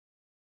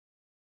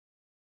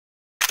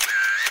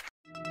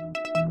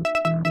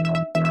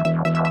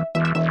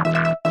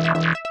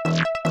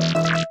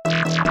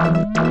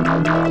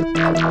My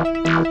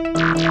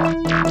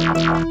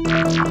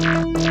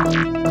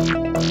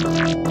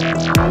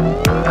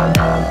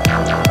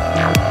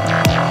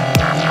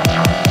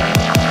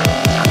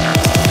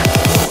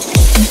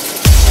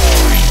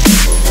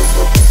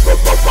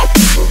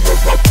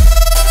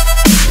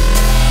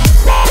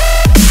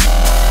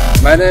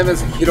name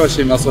is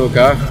Hiroshi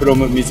Masuoka from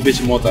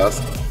Mitsubishi Motors.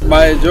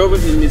 My job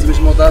in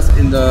Mitsubishi Motors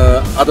in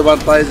the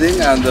advertising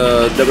and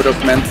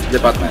development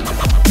department.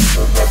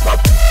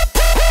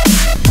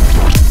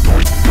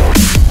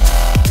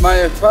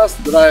 My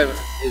first drive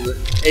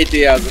is 8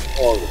 years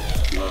old,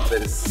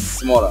 very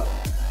smaller.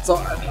 So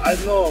I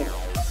know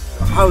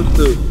how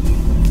to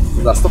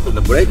stop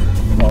the brake,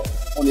 or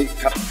only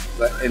cut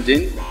the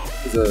engine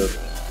to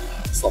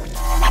stop.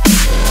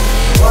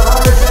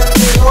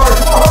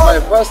 My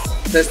first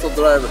test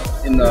drive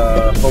in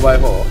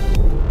 4x4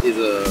 is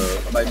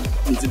my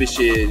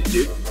Mitsubishi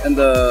Jeep, and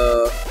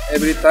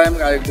every time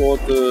I go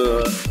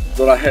to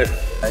drive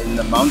in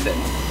the mountain.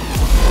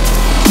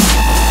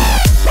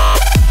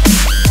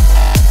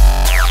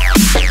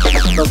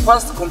 The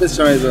first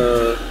competition is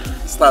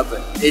start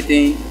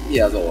 18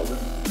 years old.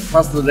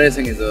 First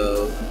racing is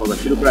for the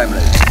hill climb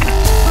race.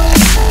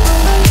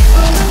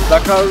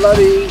 Dakar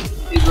Rally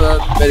is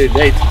very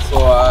late,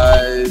 so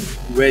I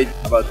wait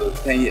about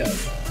 10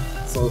 years.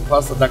 So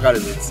first Dakar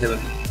is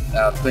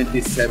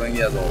 27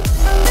 years old.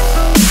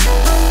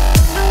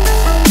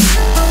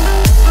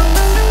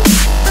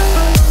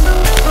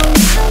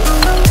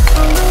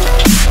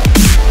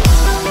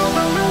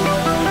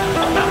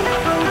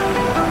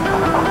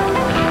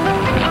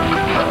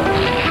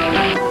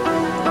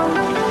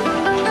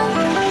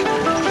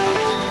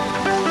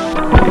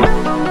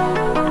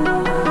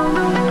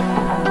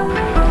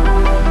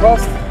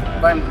 First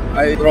time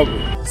I drove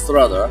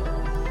Strada,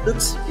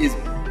 looks is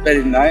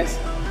very nice,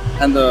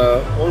 and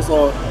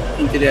also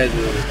interior is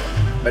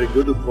very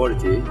good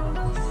quality.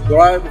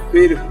 Drive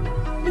feel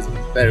is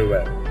very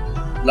well,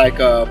 like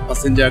a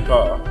passenger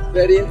car.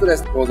 Very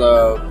interesting for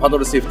the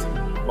paddle shift,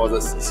 for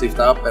the shift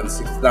up and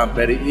shift down.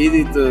 Very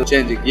easy to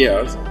change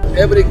gears.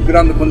 Every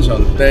ground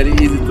condition very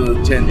easy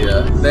to change.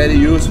 Very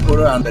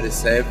useful and very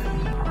safe.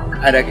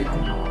 I like it.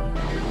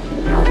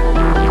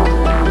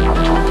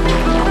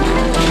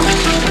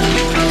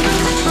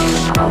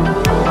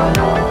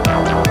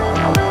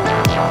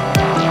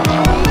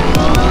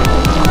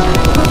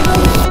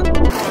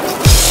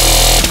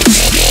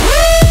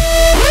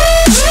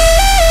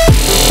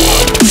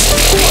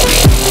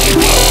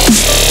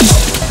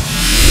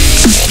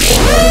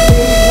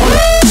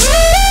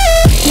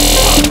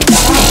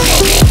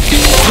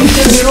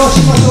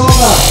 Hiroshi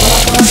Masuoka,